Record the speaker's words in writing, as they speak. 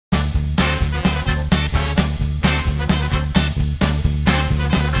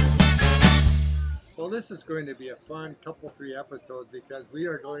this is going to be a fun couple, 3 episodes because we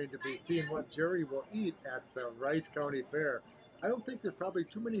are going to be seeing what Jerry will eat at the Rice County Fair. I don't think there's probably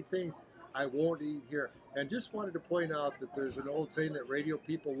too many things I won't eat here. And just wanted to point out that there's an old saying that radio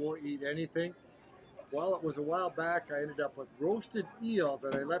people won't eat anything. Well, it was a while back. I ended up with roasted eel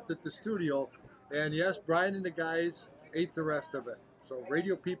that I left at the studio. And yes, Brian and the guys ate the rest of it. So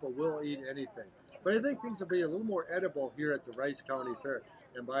radio people will eat anything. But I think things will be a little more edible here at the Rice County Fair.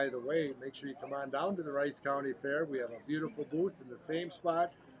 And by the way, make sure you come on down to the Rice County Fair. We have a beautiful booth in the same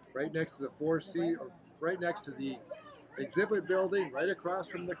spot, right next to the 4C, or right next to the exhibit building, right across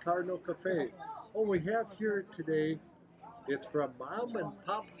from the Cardinal Cafe. What we have here today, it's from Mom and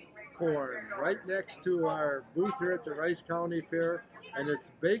Pop Corn, right next to our booth here at the Rice County Fair, and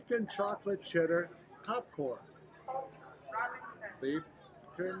it's bacon-chocolate-cheddar popcorn.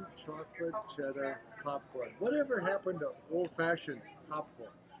 Bacon-chocolate-cheddar popcorn. Whatever happened to old-fashioned popcorn?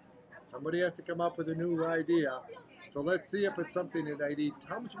 Somebody has to come up with a new idea. So let's see if it's something that I'd eat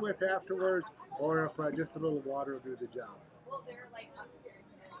Tums with afterwards, or if just a little water will do the job.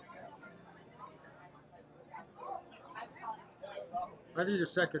 I need a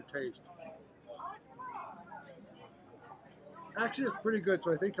second taste. Actually, it's pretty good,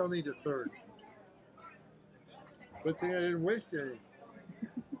 so I think I'll need a third. Good thing I didn't waste any.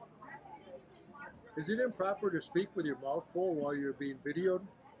 Is it improper to speak with your mouth full while you're being videoed?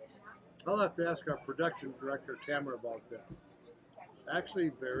 I'll have to ask our production director, Tamara, about that. Actually,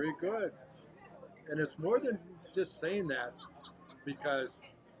 very good. And it's more than just saying that, because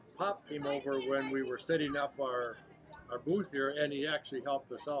Pop came over when we were setting up our booth here, and he actually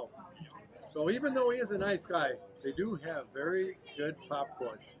helped us out. So even though he is a nice guy, they do have very good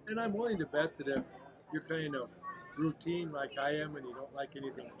popcorn. And I'm willing to bet that if you're kind of routine like I am and you don't like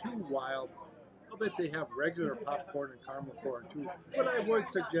anything too wild, I'll bet they have regular popcorn and caramel corn too. But I would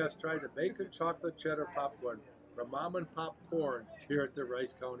suggest try the bacon chocolate cheddar popcorn from Mom and Pop Corn here at the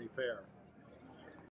Rice County Fair.